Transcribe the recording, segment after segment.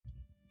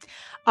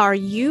Are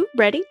you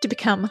ready to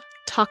become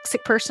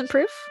toxic person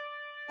proof?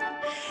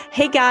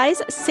 Hey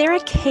guys, Sarah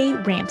K.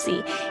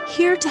 Ramsey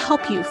here to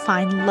help you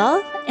find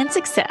love and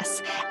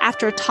success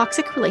after a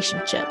toxic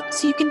relationship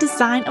so you can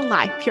design a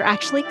life you're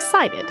actually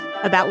excited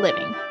about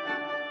living.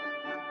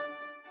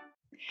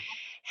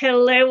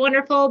 Hello,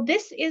 wonderful.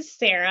 This is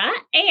Sarah,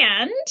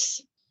 and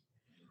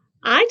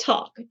I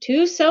talk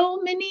to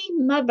so many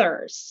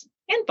mothers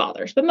and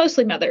fathers, but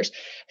mostly mothers,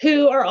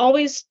 who are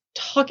always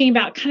talking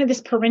about kind of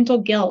this parental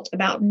guilt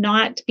about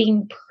not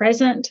being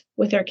present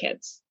with their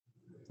kids,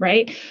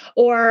 right?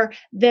 Or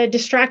the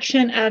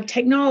distraction of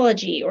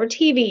technology or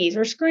TVs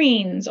or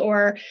screens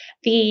or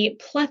the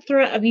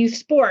plethora of youth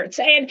sports.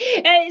 And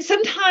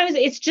sometimes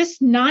it's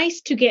just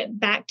nice to get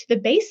back to the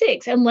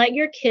basics and let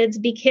your kids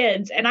be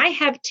kids. And I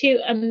have two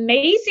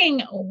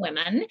amazing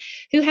women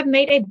who have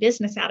made a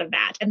business out of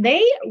that. And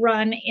they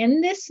run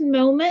In This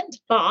Moment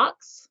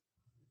Box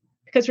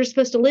because we're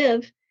supposed to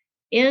live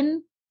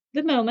in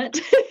the moment,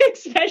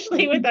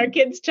 especially with our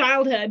kids'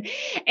 childhood.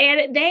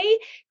 And they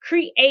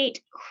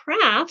create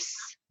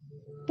crafts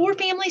for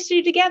families to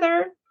do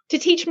together to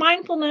teach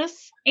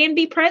mindfulness and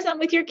be present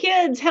with your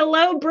kids.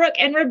 Hello, Brooke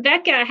and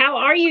Rebecca. How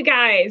are you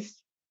guys?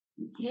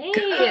 Hey.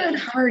 Good.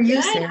 How are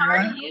you, Sarah? How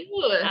are you?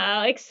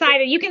 Oh,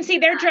 excited. You can see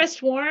they're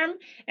dressed warm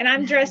and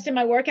I'm dressed in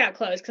my workout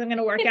clothes because I'm going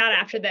to work out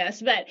after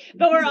this. But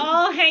we're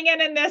all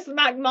hanging in this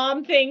like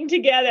mom thing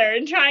together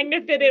and trying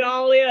to fit it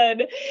all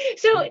in.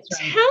 So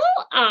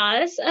tell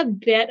us a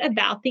bit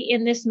about the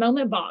In This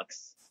Moment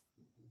box.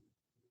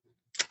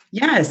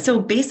 Yeah. So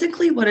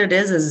basically what it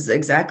is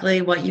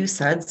exactly what you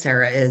said,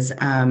 Sarah, is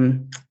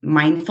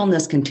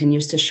mindfulness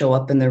continues to show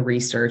up in the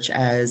research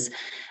as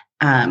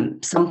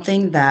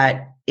something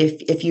that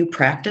if you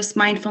practice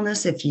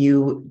mindfulness, if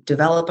you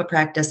develop a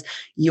practice,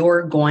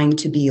 you're going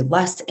to be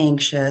less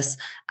anxious,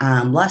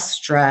 less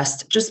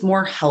stressed, just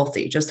more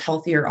healthy, just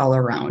healthier all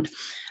around.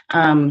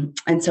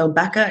 And so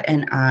Becca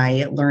and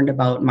I learned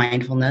about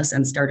mindfulness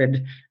and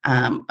started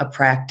a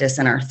practice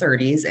in our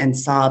 30s and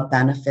saw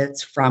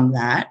benefits from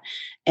that.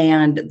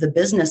 And the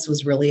business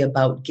was really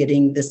about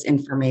getting this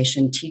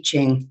information,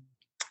 teaching,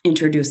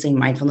 introducing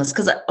mindfulness,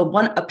 because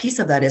a piece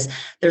of that is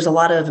there's a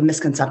lot of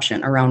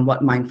misconception around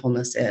what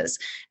mindfulness is.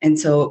 And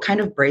so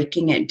kind of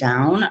breaking it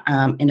down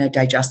in a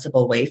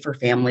digestible way for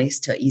families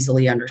to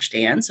easily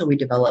understand. So we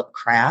develop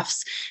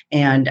crafts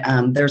and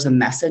there's a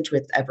message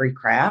with every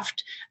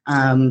craft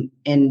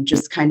and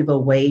just kind of a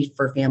way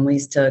for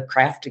families to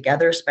craft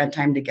together, spend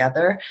time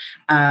together.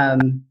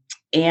 And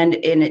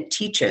it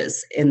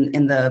teaches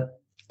in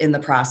the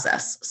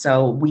process.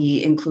 So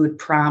we include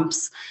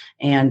prompts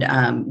and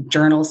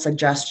journal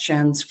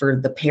suggestions for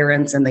the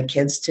parents and the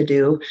kids to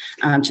do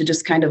to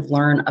just kind of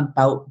learn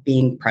about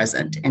being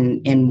present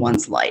in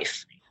one's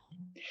life.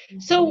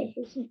 So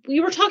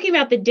you were talking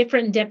about the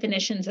different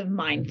definitions of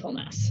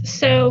mindfulness.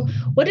 So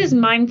what does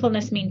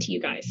mindfulness mean to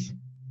you guys?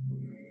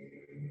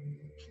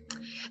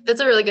 That's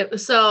a really good.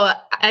 So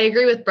I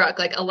agree with Brooke.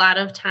 Like a lot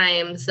of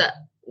times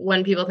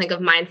when people think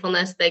of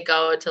mindfulness, they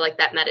go to like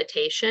that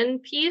meditation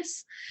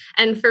piece.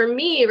 And for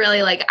me,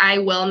 really, like I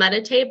will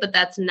meditate, but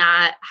that's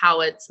not how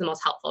it's the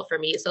most helpful for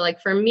me. So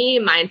like for me,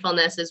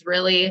 mindfulness is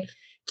really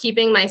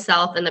keeping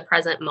myself in the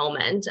present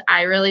moment.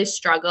 I really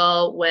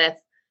struggle with,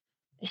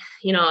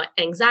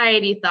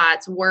 anxiety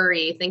thoughts,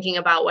 worry, thinking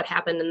about what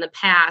happened in the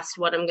past,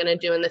 what I'm going to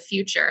do in the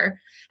future.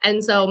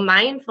 And so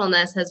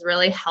mindfulness has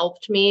really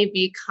helped me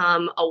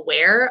become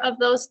aware of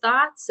those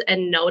thoughts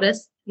and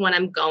notice when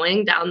I'm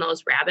going down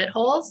those rabbit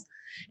holes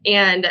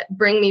and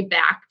bring me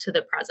back to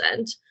the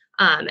present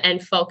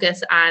and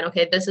focus on,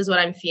 okay, this is what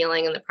I'm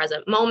feeling in the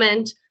present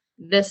moment.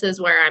 This is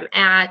where I'm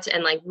at,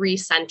 and like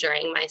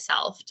recentering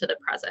myself to the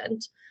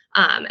present.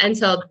 And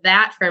so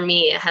that for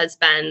me has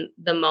been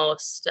the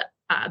most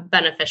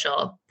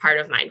beneficial part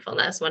of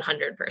mindfulness,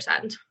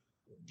 100%.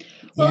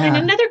 Well, and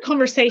another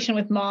conversation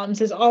with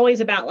moms is always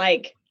about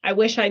like, I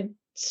wish I'd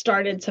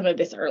started some of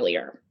this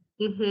earlier.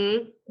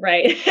 Mm-hmm.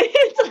 Right.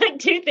 It's like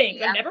two things.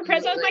 Yeah, I'm never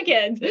present with my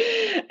kids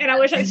and I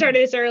wish I'd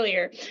started this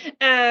earlier.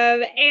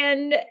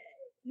 And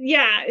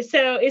yeah,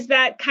 so is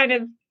that kind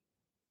of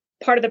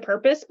part of the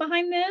purpose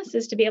behind this,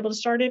 is to be able to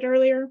start it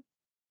earlier?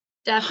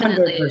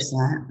 Definitely.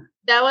 100%.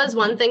 That was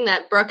one thing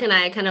that Brooke and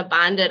I kind of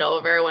bonded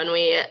over when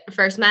we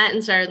first met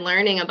and started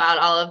learning about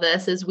all of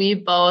this, is we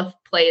both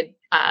played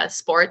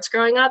sports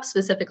growing up,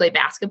 specifically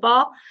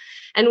basketball.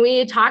 And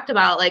we talked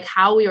about like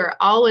how we were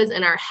always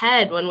in our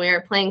head when we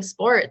were playing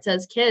sports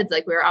as kids.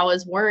 Like we were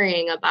always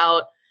worrying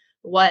about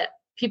what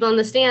people in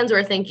the stands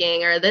were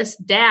thinking, or this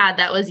dad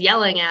that was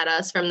yelling at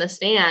us from the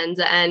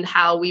stands, and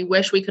how we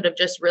wish we could have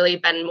just really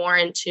been more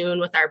in tune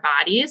with our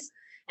bodies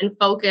and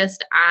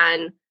focused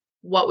on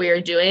what we were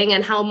doing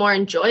and how more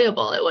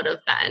enjoyable it would have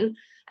been.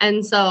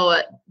 And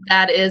so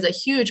that is a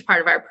huge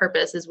part of our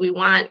purpose, is we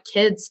want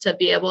kids to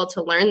be able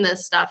to learn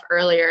this stuff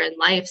earlier in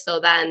life, so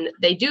then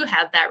they do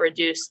have that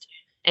reduced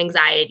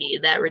anxiety,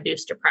 that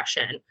reduced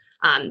depression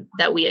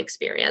that we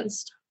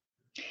experienced.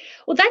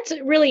 Well, that's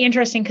really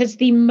interesting, because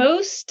the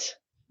most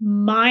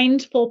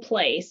mindful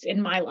place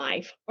in my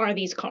life are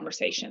these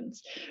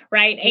conversations,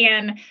 right?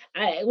 And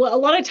well, a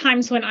lot of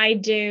times when I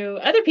do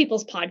other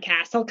people's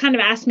podcasts, they'll kind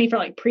of ask me for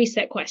like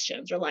preset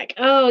questions or like,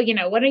 oh,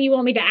 what do you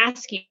want me to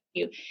ask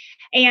you?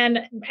 And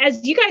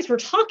as you guys were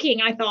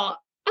talking, I thought,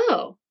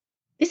 oh,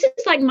 this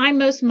is like my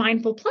most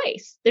mindful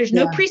place. There's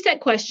no preset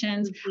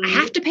questions. I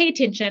have to pay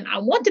attention. I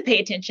want to pay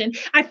attention.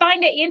 I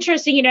find it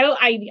interesting.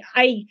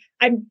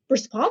 I'm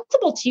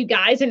responsible to you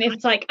guys. And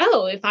it's like,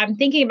 oh, if I'm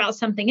thinking about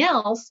something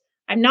else,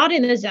 I'm not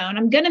in the zone.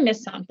 I'm going to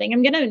miss something.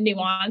 I'm going to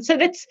nuance. So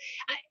that's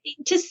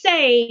to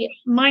say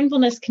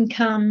mindfulness can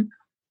come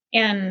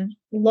in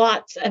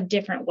lots of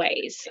different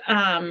ways.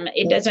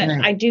 It doesn't,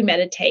 right. I do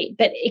meditate,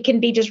 but it can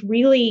be just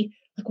really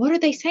like, what are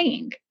they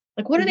saying?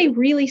 Like, what are they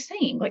really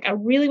saying? Like, I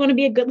really want to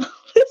be a good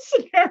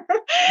listener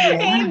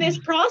in this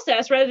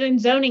process rather than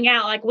zoning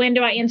out. Like, when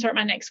do I insert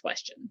my next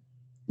question?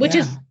 Which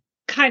is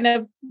kind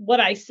of what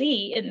I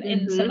see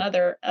in some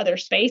other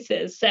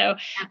spaces. So,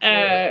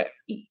 Well,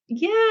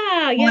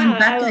 and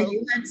Becca,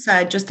 you had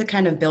said, just to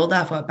kind of build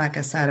off what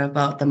Becca said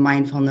about the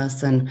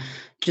mindfulness and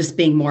just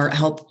being more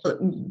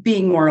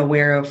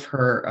aware of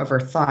her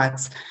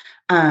thoughts.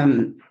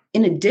 In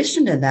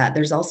addition to that,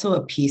 there's also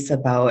a piece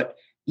about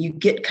you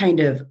get kind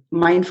of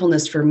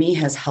mindfulness for me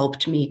has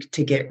helped me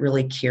to get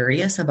really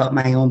curious about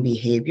my own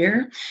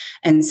behavior.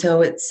 And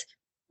so it's,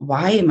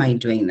 why am I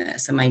doing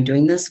this? Am I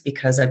doing this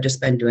because I've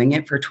just been doing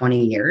it for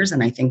 20 years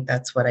and I think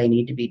that's what I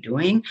need to be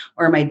doing?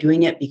 Or am I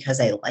doing it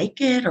because I like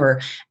it? Or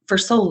for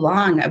so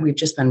long, we've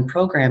just been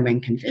programmed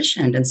and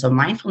conditioned. And so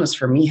mindfulness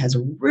for me has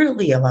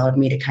really allowed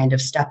me to kind of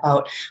step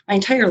out. My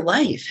entire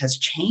life has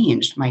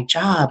changed, my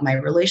job, my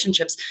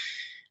relationships.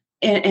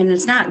 And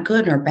it's not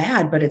good or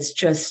bad, but it's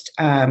just,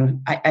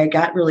 I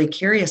got really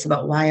curious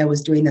about why I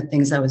was doing the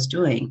things I was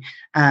doing.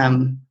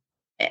 And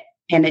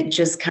it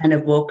just kind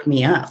of woke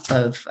me up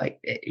of,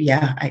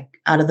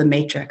 out of the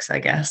matrix, I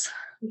guess.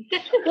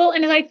 Well,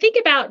 and as I think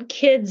about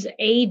kids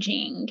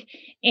aging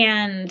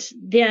and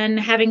then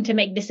having to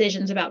make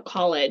decisions about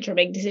college or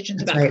make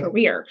decisions about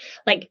career,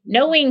 like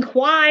knowing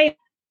why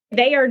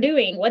they are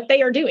doing what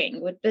they are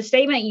doing, with the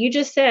statement you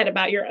just said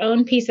about your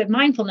own piece of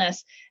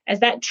mindfulness,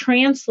 as that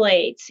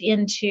translates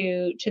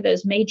into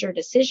those major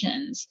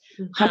decisions.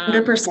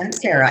 100%,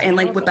 Sarah. And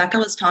like what Becca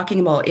was talking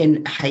about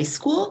in high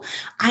school,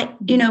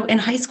 in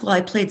high school,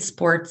 I played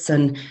sports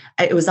and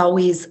it was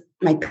always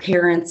my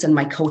parents and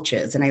my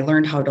coaches. And I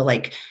learned how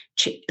to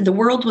the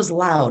world was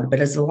loud, but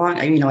I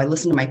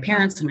listened to my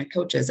parents and my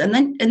coaches. And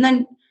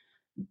then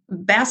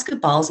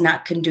basketball is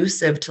not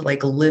conducive to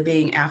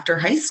living after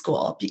high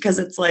school, because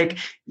it's like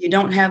you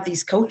don't have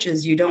these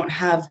coaches, you don't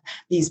have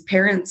these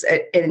parents,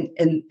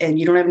 and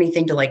you don't have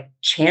anything to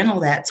channel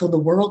that. So the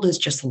world is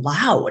just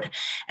loud,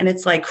 and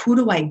it's like, who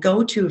do I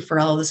go to for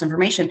all this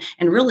information?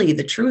 And really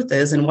the truth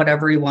is, and what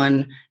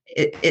everyone,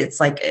 it's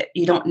like,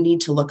 you don't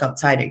need to look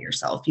outside of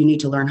yourself. You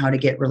need to learn how to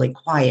get really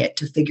quiet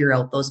to figure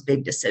out those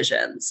big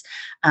decisions.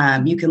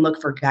 You can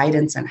look for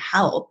guidance and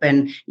help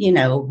and,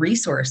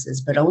 resources,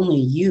 but only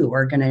you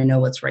are going to know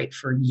what's right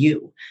for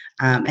you.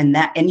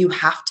 And you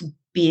have to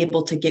be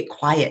able to get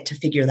quiet to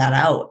figure that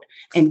out.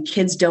 And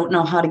kids don't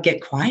know how to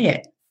get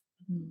quiet.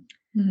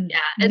 Yeah,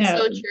 it's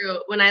so true.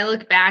 When I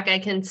look back, I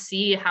can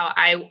see how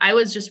I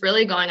was just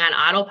really going on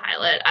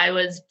autopilot. I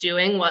was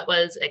doing what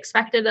was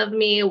expected of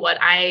me, what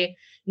I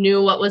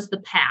knew what was the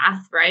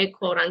path, right?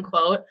 Quote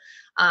unquote.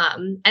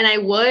 And I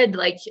would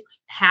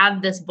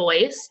have this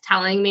voice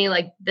telling me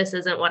this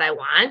isn't what I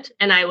want.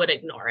 And I would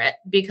ignore it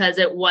because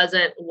it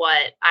wasn't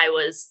what I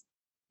was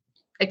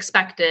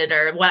expected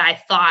or what I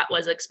thought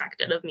was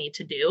expected of me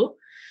to do.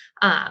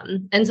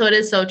 And so it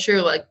is so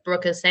true. Like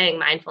Brooke is saying,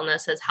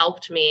 mindfulness has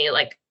helped me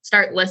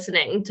start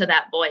listening to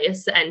that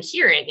voice and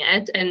hearing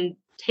it and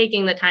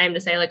taking the time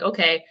to say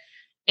okay,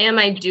 am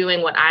I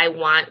doing what I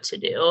want to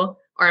do?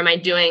 Or am I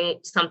doing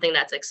something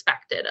that's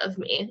expected of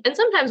me? And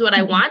sometimes what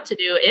I want to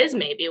do is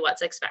maybe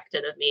what's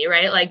expected of me,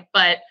 right?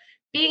 But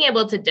being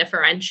able to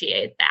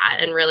differentiate that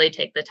and really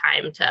take the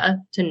time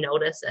to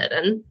notice it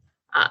and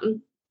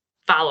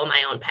follow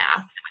my own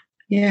path.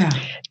 Yeah,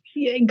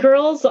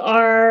 girls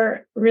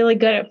are really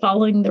good at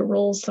following the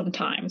rules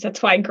sometimes.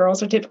 That's why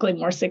girls are typically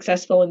more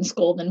successful in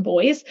school than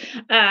boys.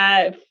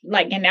 And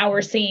now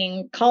we're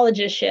seeing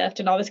colleges shift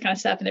and all this kind of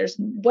stuff. And there's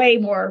way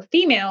more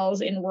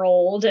females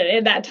enrolled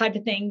and that type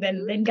of thing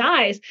than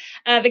guys,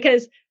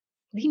 because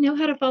we know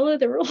how to follow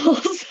the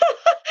rules,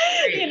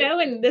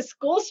 and the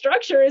school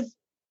structure is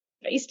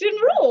based in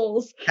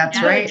rules.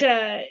 That's right.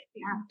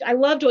 I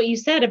loved what you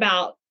said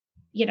about,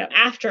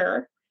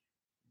 after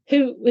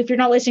if you're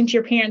not listening to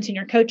your parents and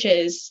your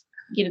coaches,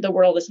 the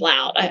world is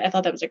loud. I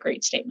thought that was a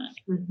great statement.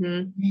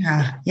 Mm-hmm.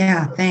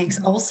 Yeah.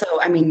 Thanks. Also,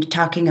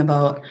 talking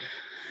about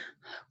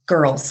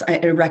girls,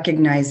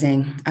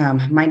 recognizing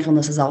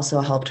mindfulness has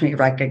also helped me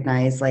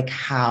recognize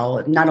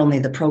how not only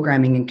the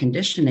programming and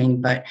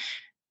conditioning, but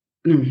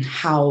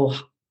how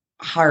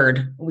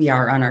hard we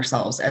are on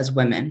ourselves as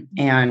women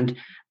and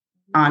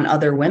on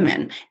other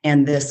women.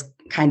 And this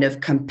kind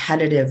of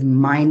competitive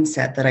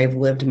mindset that I've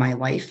lived my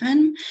life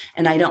in.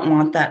 And I don't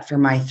want that for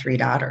my 3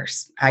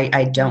 daughters.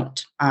 I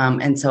don't.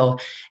 And so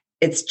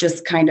it's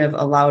just kind of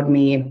allowed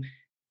me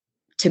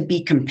to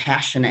be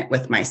compassionate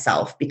with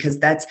myself, because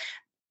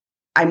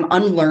I'm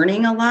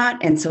unlearning a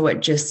lot. And so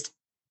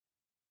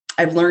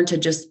I've learned to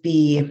just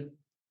be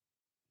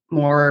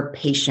more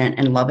patient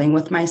and loving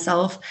with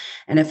myself.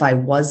 And if I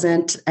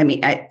wasn't,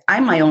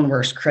 I'm my own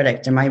worst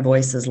critic, and my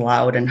voice is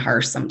loud and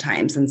harsh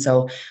sometimes. And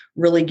so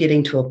really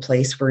getting to a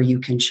place where you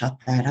can shut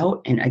that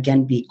out and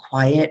again, be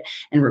quiet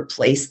and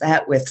replace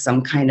that with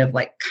some kind of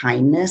like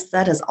kindness,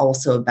 that has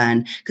also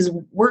been, because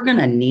we're going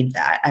to need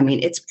that.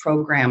 It's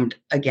programmed,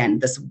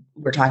 again,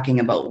 we're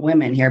talking about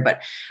women here,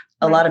 but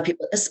a lot of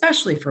people,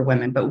 especially for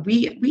women, but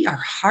we are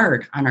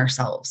hard on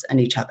ourselves and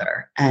each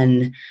other,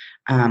 and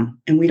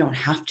we don't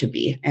have to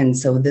be. And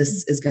so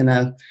this is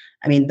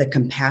the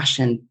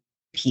compassion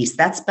piece,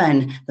 that's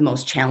been the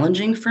most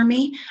challenging for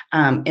me.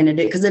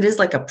 Because it is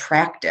like a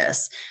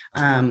practice.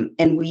 And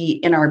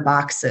in our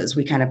boxes,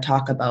 we kind of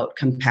talk about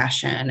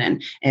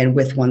compassion and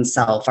with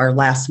oneself. Our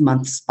last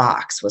month's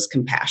box was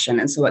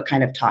compassion. And so it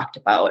kind of talked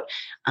about,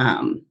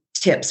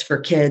 tips for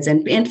kids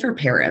and for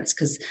parents,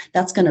 because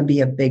that's going to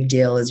be a big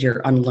deal as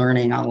you're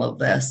unlearning all of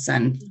this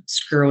and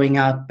screwing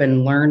up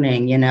and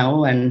learning,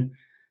 and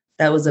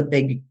that was a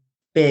big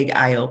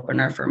eye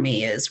opener for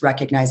me, is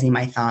recognizing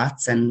my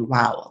thoughts and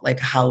wow, like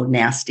how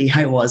nasty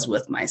I was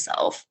with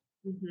myself.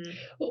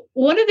 Mm-hmm.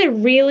 One of the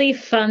really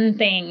fun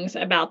things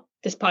about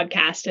this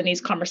podcast and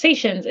these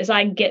conversations is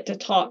I get to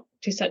talk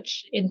to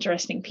such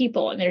interesting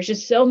people, and there's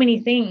just so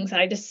many things.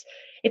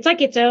 It's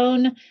like its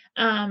own,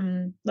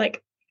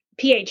 like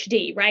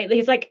PhD, right? Like,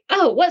 it's like,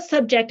 oh, what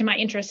subject am I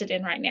interested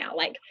in right now?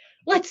 Like,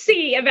 let's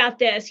see about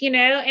this,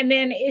 and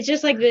then it's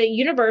just like the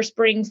universe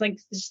brings like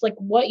just like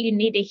what you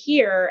need to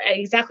hear at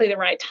exactly the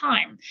right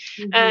time.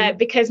 Mm-hmm.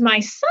 Because my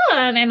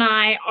son and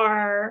I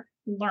are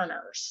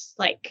learners.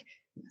 Like,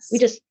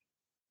 they're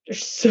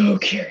so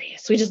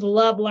curious. We just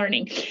love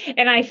learning.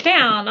 And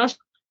I'll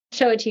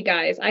show it to you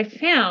guys. I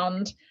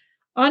found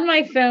on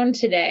my phone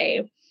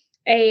today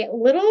a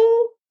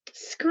little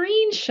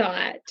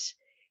screenshot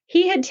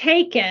he had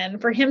taken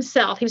for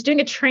himself. He was doing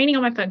a training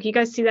on my phone. Can you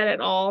guys see that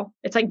at all?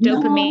 It's like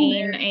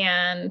dopamine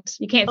and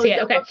you can't see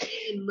it. Okay.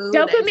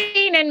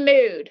 Dopamine and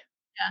mood.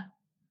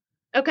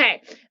 Yeah.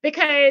 Okay.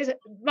 Because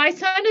my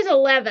son is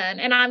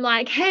 11 and I'm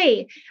like,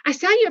 hey, I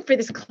signed you up for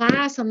this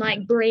class on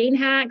like brain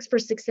hacks for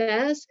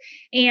success.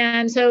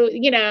 And so,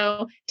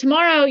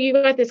 tomorrow you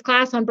got this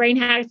class on brain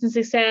hacks and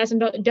success and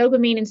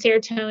dopamine and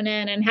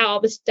serotonin and how all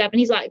this stuff.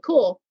 And he's like,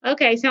 cool.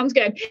 Okay. Sounds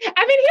good. He'll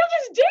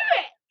just do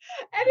it.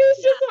 And it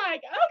was just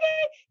like,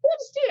 okay,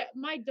 let's do it.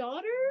 My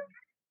daughter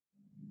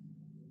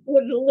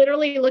would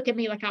literally look at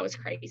me like I was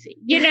crazy,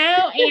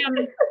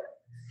 And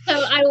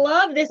so I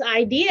love this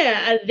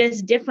idea of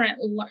this different,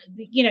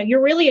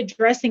 you're really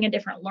addressing a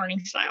different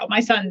learning style. My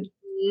son,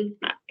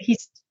 I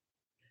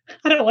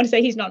don't want to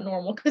say he's not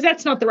normal, because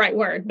that's not the right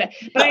word, but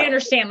I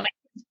understand like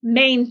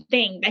main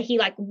thing that he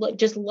like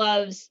just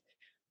loves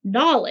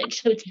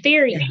knowledge. So it's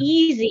very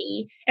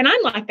easy. And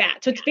I'm like that.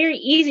 So it's very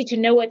easy to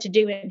know what to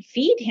do and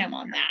feed him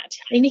on that.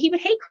 And he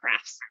would hate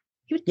crafts.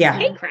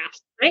 Hate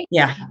crafts, right?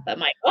 Yeah. But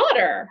my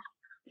daughter,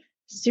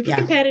 super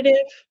competitive,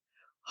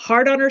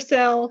 hard on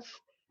herself.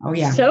 Oh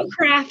yeah. So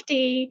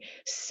crafty,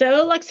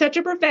 so like such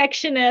a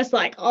perfectionist,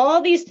 like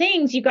all these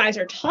things you guys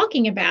are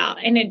talking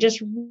about. And it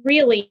just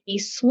really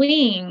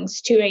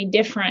swings to a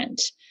different,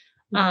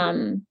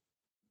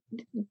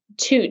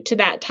 to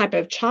that type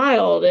of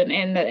child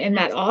and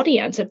that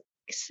audience of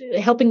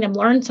helping them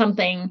learn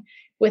something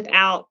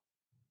without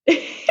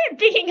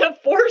being a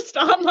forced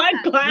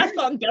online class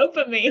on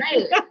dopamine.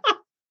 Right.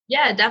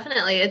 Yeah,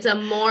 definitely. It's a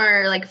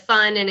more like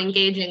fun and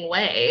engaging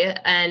way,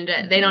 and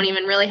they don't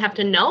even really have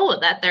to know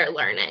that they're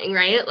learning,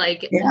 right?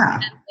 Like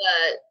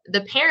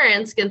the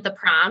parents get the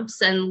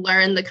prompts and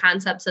learn the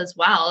concepts as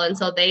well. And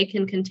so they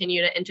can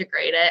continue to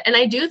integrate it. And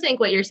I do think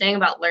what you're saying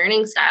about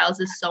learning styles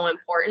is so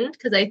important,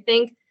 because I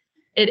think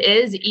it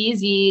is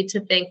easy to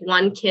think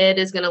one kid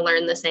is going to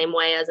learn the same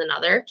way as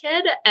another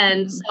kid.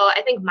 And so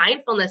I think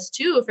mindfulness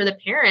too for the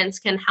parents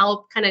can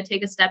help kind of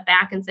take a step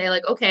back and say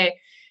like, okay,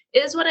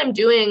 is what I'm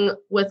doing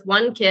with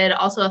one kid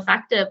also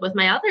effective with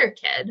my other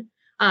kid?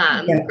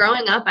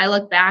 Growing up, I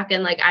look back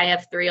and like I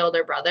have 3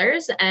 older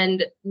brothers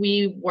and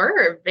we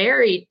were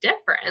very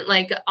different.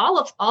 Like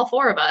all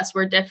 4 of us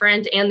were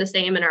different and the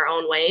same in our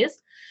own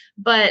ways.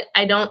 But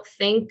I don't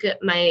think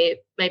my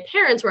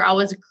parents were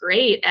always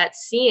great at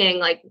seeing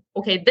like,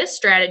 okay, this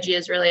strategy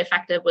is really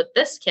effective with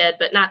this kid,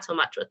 but not so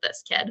much with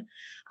this kid.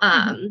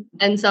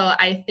 And so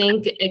I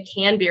think it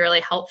can be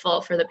really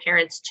helpful for the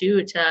parents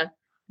too, to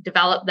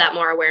develop that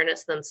more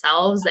awareness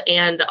themselves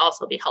and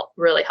also be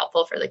really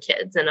helpful for the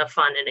kids in a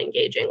fun and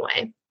engaging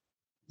way.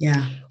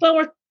 Yeah. Well,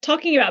 we're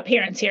talking about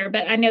parents here,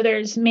 but I know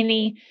there's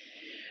many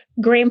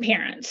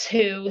grandparents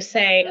who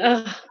say,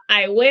 oh,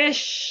 I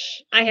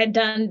wish I had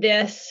done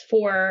this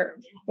for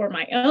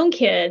my own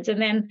kids.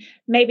 And then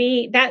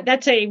maybe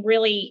that's a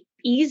really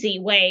easy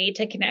way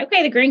to connect.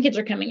 Okay, the grandkids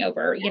are coming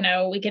over,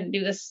 we can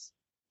do this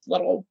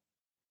little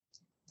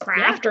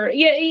craft or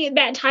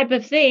that type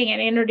of thing,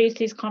 and introduce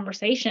these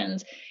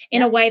conversations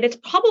in a way that's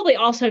probably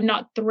also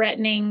not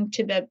threatening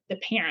to the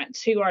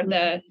parents who are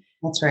the.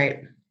 That's right.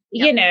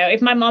 You know,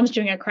 if my mom's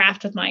doing a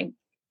craft with my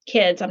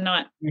kids, I'm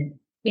not,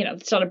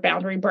 it's not a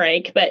boundary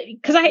break, but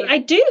because I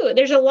do,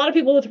 there's a lot of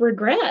people with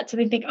regrets,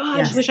 and they think,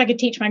 I just wish I could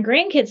teach my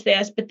grandkids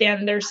this, but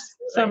then there's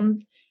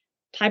some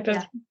type of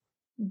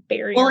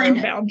barrier or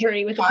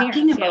boundary with the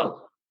parents.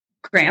 About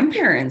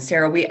grandparents,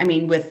 Sarah,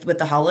 with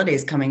the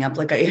holidays coming up,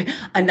 like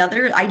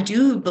I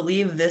do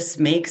believe this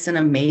makes an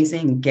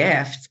amazing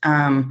gift.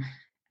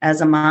 As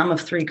a mom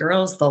of 3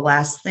 girls, the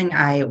last thing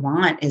I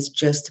want is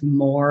just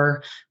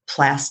more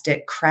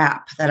plastic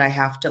crap that I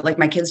have to, like,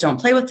 my kids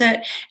don't play with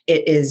it.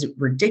 It is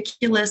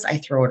ridiculous. I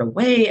throw it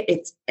away.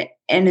 It's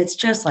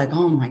just like,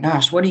 oh my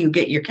gosh, what do you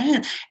get your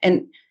kids?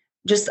 And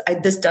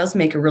this does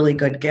make a really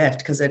good gift,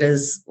 because it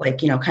is like,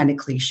 kind of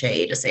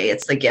cliche to say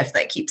it's the gift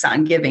that keeps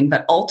on giving.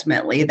 But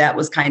ultimately, that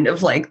was kind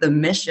of like the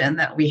mission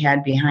that we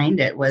had behind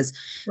it was,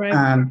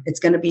 it's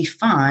going to be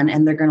fun,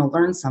 and they're going to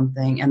learn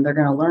something, and they're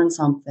going to learn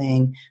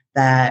something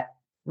that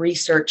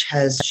research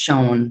has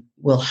shown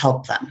will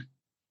help them.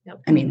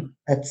 Yep. I mean,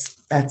 that's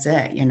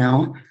it,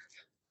 Yeah.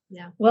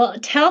 Well,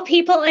 tell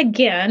people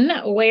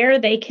again where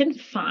they can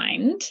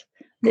find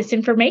this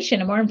information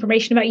and more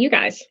information about you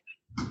guys.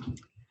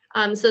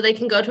 So they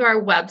can go to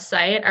our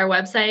website. Our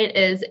website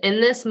is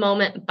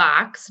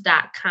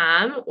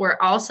inthismomentbox.com. We're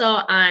also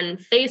on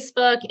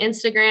Facebook,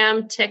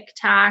 Instagram,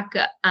 TikTok,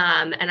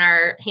 and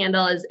our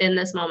handle is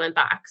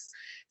inthismomentbox.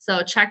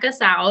 So check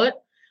us out.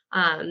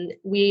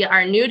 We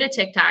are new to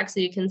TikTok, so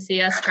you can see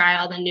us try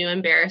all the new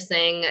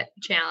embarrassing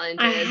challenges.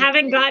 I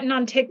haven't gotten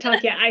on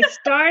TikTok yet. I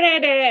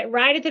started it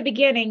right at the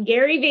beginning.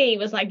 Gary Vee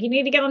was like, you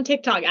need to get on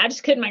TikTok. I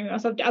just couldn't make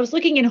myself. I was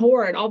looking in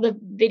horror at all the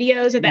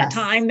videos at that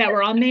time that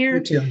were on there.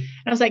 Me too. And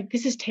I was like,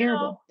 this is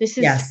terrible. This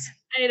is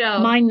I know.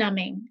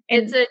 mind-numbing.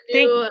 It's a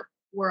new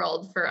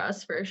world for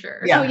us, for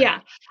sure. Yeah. Oh, yeah.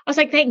 I was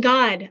like, thank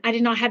God I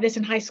did not have this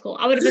in high school.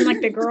 I would have been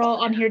like the girl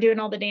on here doing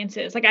all the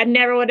dances. Like, I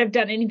never would have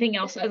done anything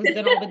else other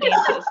than all the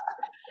dances.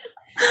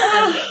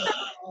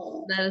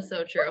 That is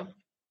so true.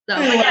 So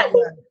check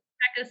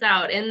us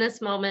out,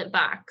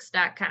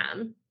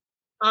 inthismomentbox.com.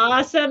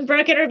 Awesome.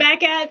 Brooke and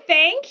Rebecca,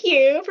 thank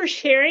you for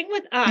sharing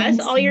with us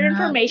all your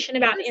information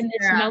about In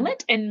This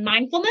Moment and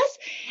mindfulness,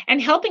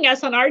 and helping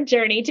us on our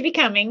journey to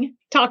becoming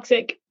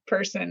toxic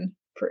person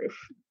proof.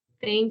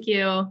 Thank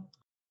you.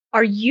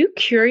 Are you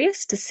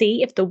curious to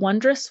see if the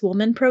Wondrous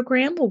Woman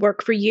program will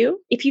work for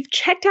you? If you've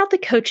checked out the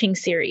coaching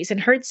series and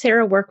heard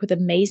Sarah work with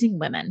amazing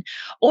women,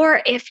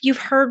 or if you've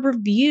heard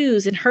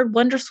reviews and heard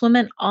Wondrous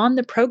Women on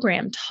the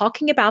program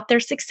talking about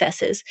their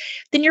successes,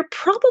 then you're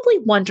probably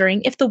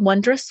wondering if the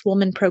Wondrous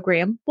Woman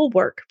program will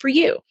work for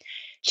you.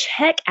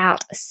 Check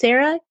out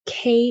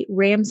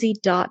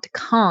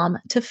sarahkramsey.com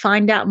to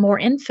find out more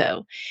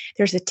info.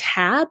 There's a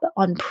tab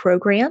on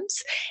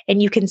programs,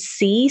 and you can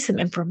see some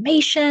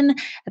information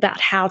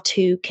about how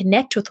to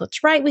connect with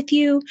what's right with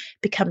you,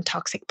 become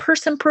toxic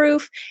person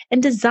proof,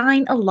 and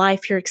design a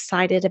life you're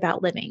excited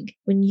about living.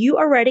 When you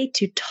are ready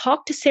to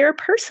talk to Sarah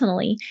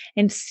personally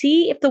and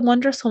see if the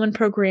Wondrous Woman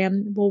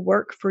program will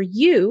work for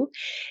you,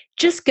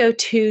 just go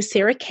to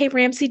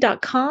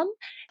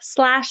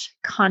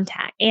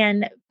sarahkramsey.com/contact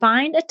and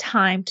find a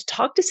time to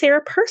talk to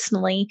Sarah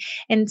personally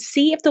and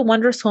see if the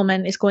Wondrous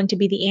Woman is going to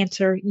be the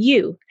answer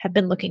you have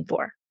been looking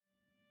for.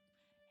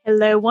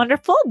 Hello,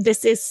 wonderful.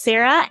 This is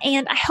Sarah,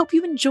 and I hope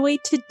you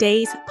enjoyed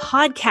today's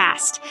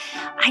podcast.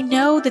 I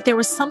know that there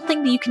was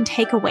something that you can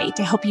take away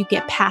to help you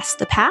get past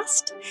the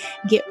past,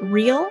 get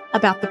real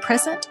about the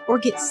present, or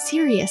get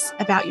serious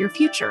about your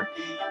future.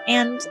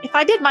 And if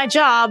I did my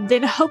job,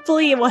 then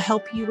hopefully it will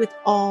help you with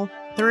all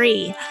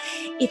 3.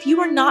 If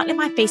you are not in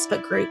my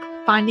Facebook group,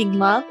 Finding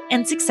Love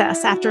and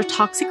Success After a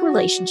Toxic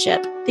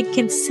Relationship, then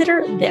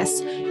consider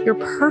this your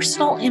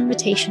personal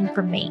invitation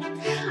from me.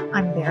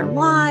 I'm there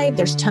live,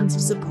 there's tons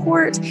of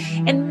support,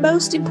 and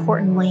most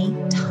importantly,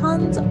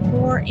 tons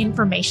more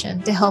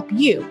information to help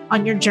you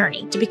on your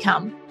journey to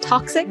become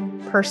toxic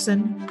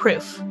person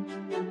proof.